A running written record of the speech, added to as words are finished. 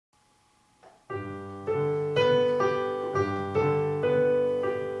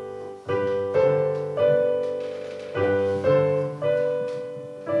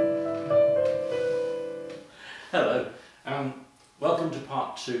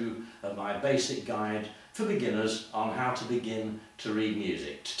2 of my basic guide for beginners on how to begin to read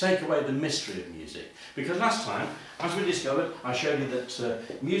music, to take away the mystery of music. Because last time, as we discovered, I showed you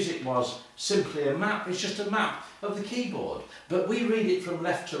that music was simply a map. It's just a map of the keyboard. But we read it from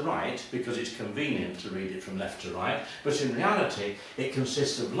left to right because it's convenient to read it from left to right. But in reality, it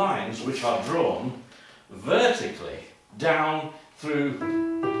consists of lines which are drawn vertically down through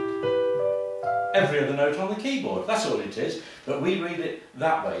every other note on the keyboard. That's all it is, but we read it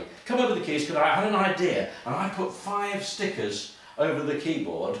that way. Come over the keys, because I had an idea, and I put 5 stickers over the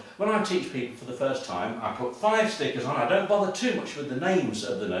keyboard. When I teach people for the first time, I put 5 stickers on. I don't bother too much with the names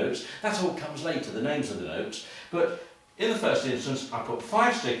of the notes. That all comes later, the names of the notes. But in the first instance, I put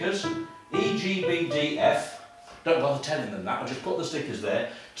 5 stickers, E, G, B, D, F. Don't bother telling them that, I just put the stickers there,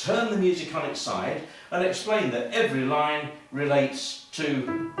 turn the music on its side, and explain that every line relates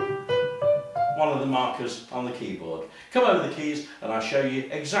to one of the markers on the keyboard. Come over the keys and I'll show you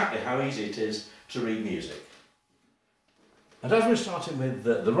exactly how easy it is to read music. And as we're starting with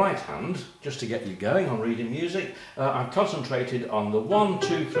the right hand, just to get you going on reading music, I've concentrated on the 1,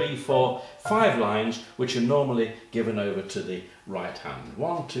 2, 3, 4, 5 lines which are normally given over to the right hand.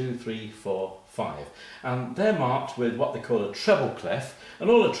 1, 2, 3, 4, 5. And they're marked with what they call a treble clef,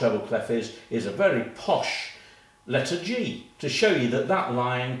 and all a treble clef is a very posh letter G, to show you that that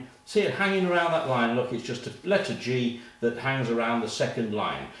line, see it hanging around that line, look, it's just a letter G that hangs around the second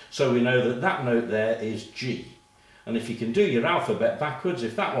line. So we know that that note there is G. And if you can do your alphabet backwards,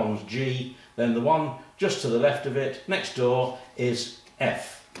 if that one's G, then the one just to the left of it, next door, is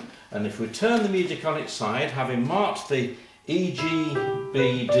F. And if we turn the music on its side, having marked the E, G,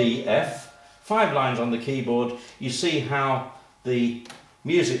 B, D, F, 5 lines on the keyboard, you see how the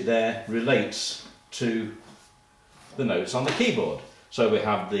music there relates to the notes on the keyboard. So we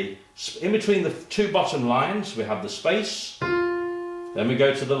have the, in between the 2 bottom lines, we have the space, then we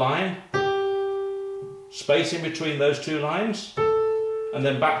go to the line, space in between those 2 lines, and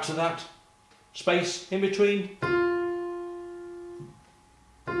then back to that, space in between.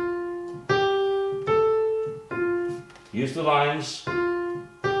 Use the lines,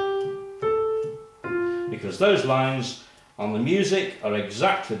 because those lines on the music are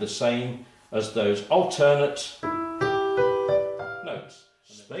exactly the same as those alternate notes.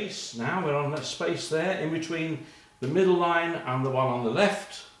 Space, now we're on that space there in between the middle line and the one on the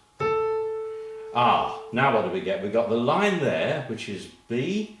left. Now what do we get? We've got the line there, which is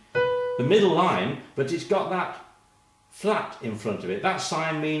B, the middle line, but it's got that flat in front of it. That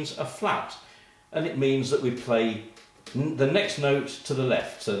sign means a flat, and it means that we play the next note to the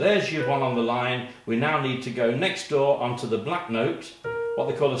left. So there's your one on the line. We now need to go next door onto the black note, what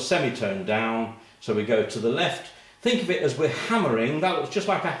they call a semitone down. So we go to the left. Think of it as we're hammering. That looks just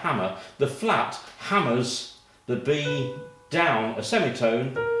like a hammer. The flat hammers the B down a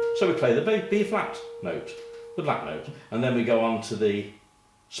semitone, so we play the B flat note, the black note, and then we go on to the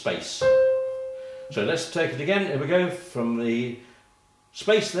space. So let's take it again. Here we go, from the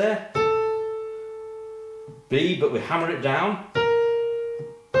space there, B, but we hammer it down.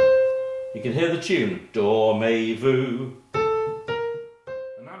 You can hear the tune, Do, Me, Vu.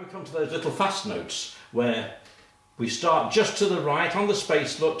 And now we come to those little fast notes where we start just to the right, on the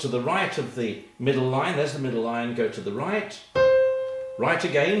space, look to the right of the middle line, there's the middle line, go to the right, right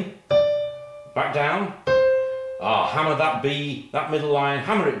again, back down, hammer that B, that middle line,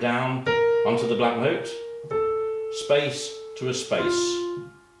 hammer it down onto the black note, space to a space.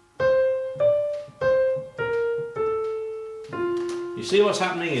 You see what's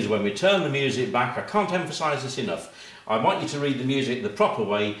happening is when we turn the music back, I can't emphasise this enough, I want you to read the music the proper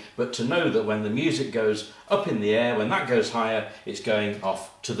way, but to know that when the music goes up in the air, when that goes higher, it's going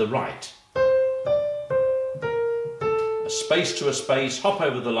off to the right. A space to a space, hop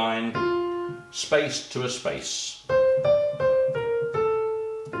over the line, space to a space.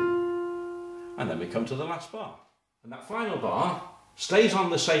 And then we come to the last bar. And that final bar stays on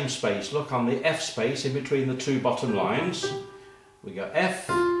the same space. Look, on the F space in between the 2 bottom lines. We go F,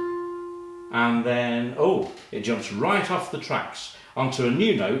 and then, it jumps right off the tracks onto a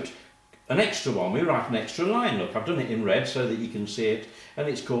new note, an extra one. We write an extra line. Look, I've done it in red so that you can see it, and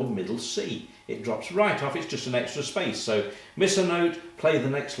it's called middle C. It drops right off, it's just an extra space. So miss a note, play the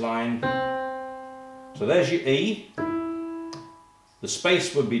next line. So there's your E. The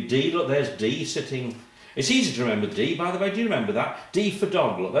space would be D. Look, there's D sitting. It's easy to remember D, by the way. Do you remember that? D for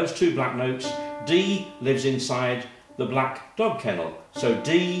dog. Look, those 2 black notes. D lives inside the black dog kennel. So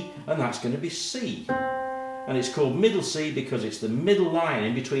D, and that's going to be C. And it's called middle C because it's the middle line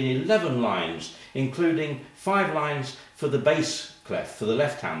in between 11 lines, including 5 lines for the bass clef for the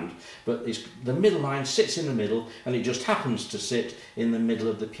left hand, but the middle line sits in the middle, and it just happens to sit in the middle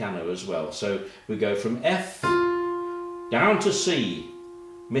of the piano as well. So we go from F down to C,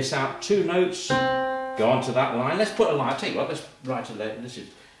 miss out 2 notes, go on to that line. Let's put a line, tell you what, let's write a letter. This is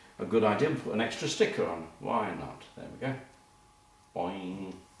a good idea, we'll put an extra sticker on. Why not? There we go.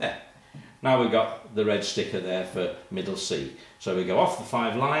 Boing. There. Now we've got the red sticker there for middle C. So we go off the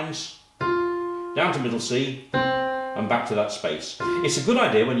 5 lines, down to middle C, and back to that space. It's a good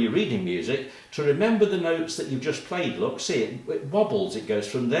idea when you're reading music to remember the notes that you've just played. Look, see it wobbles. It goes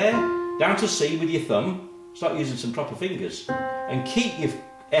from there down to C with your thumb. Start using some proper fingers. And keep your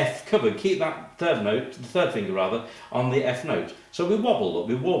F covered. Keep that third note, the third finger rather, on the F note. So we wobble, look,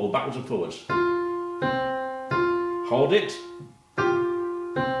 we wobble backwards and forwards. Hold it.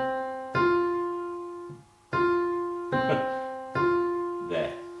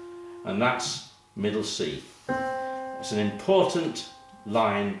 There. And that's middle C. It's an important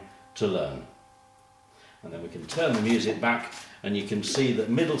line to learn. And then we can turn the music back, and you can see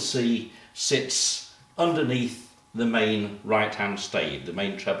that middle C sits underneath the main right hand stave, the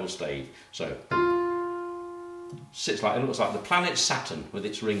main treble stave. So sits like, it looks like the planet Saturn with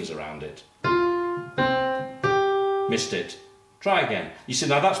its rings around it. Missed it. Try again. You see,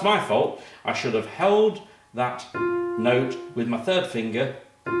 now that's my fault. I should have held that note with my third finger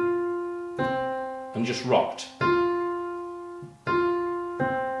and just rocked.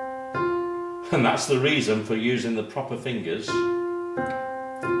 And that's the reason for using the proper fingers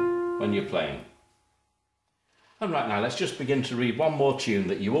when you're playing. And right now, let's just begin to read one more tune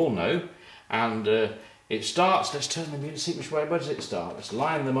that you all know. And it starts, let's turn the music, which way, where does it start? Let's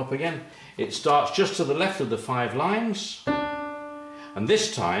line them up again. It starts just to the left of the 5 lines. And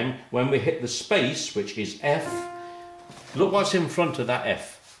this time, when we hit the space, which is F, look what's in front of that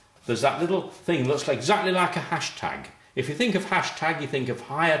F. There's that little thing, looks like, exactly like a hashtag. If you think of hashtag, you think of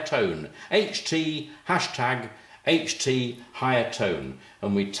higher tone. HT, hashtag, HT, higher tone.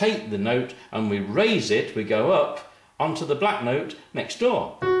 And we take the note and we raise it, we go up onto the black note next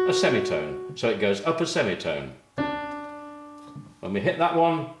door, a semitone. So it goes up a semitone. When we hit that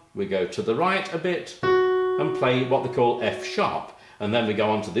one, we go to the right a bit and play what they call F sharp. And then we go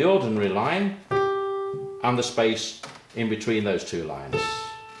on to the ordinary line and the space in between those 2 lines.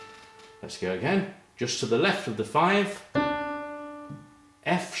 Let's go again. Just to the left of the 5,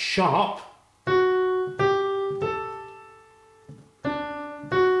 F sharp,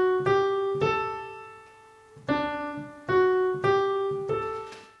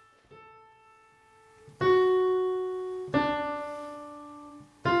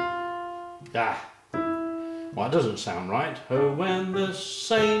 well, it doesn't sound right. Oh, when the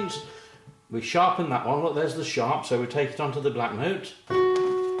saints, we sharpen that one, look, there's the sharp, so we take it onto the black note.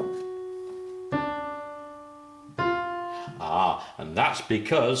 And that's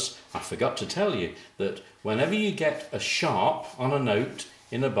because I forgot to tell you that whenever you get a sharp on a note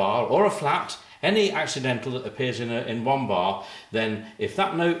in a bar or a flat, any accidental that appears in one bar, then if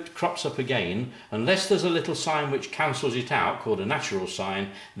that note crops up again, unless there's a little sign which cancels it out, called a natural sign,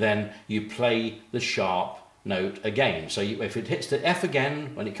 then you play the sharp note again. So if it hits the F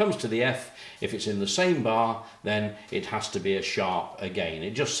again, when it comes to the F, if it's in the same bar, then it has to be a sharp again.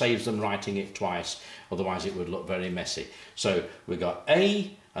 It just saves them writing it twice, otherwise it would look very messy. So we've got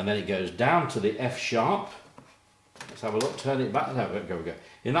A, and then it goes down to the F sharp. Let's have a look, turn it back, there we go.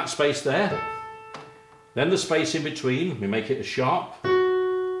 In that space there, then the space in between, we make it a sharp.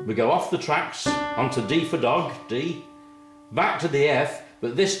 We go off the tracks onto D for dog, D, back to the F,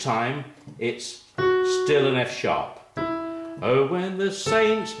 but this time it's still an F sharp. Oh, when the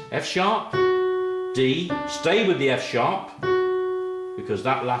saints, F sharp, D, stay with the F sharp, because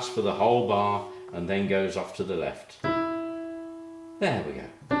that lasts for the whole bar and then goes off to the left. There we go.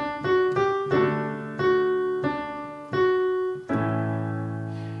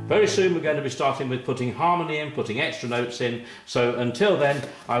 Very soon we're going to be starting with putting harmony in, putting extra notes in. So until then,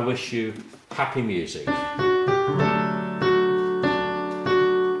 I wish you happy music.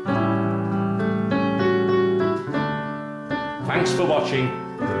 Thanks for watching.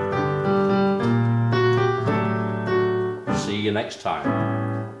 See you next time.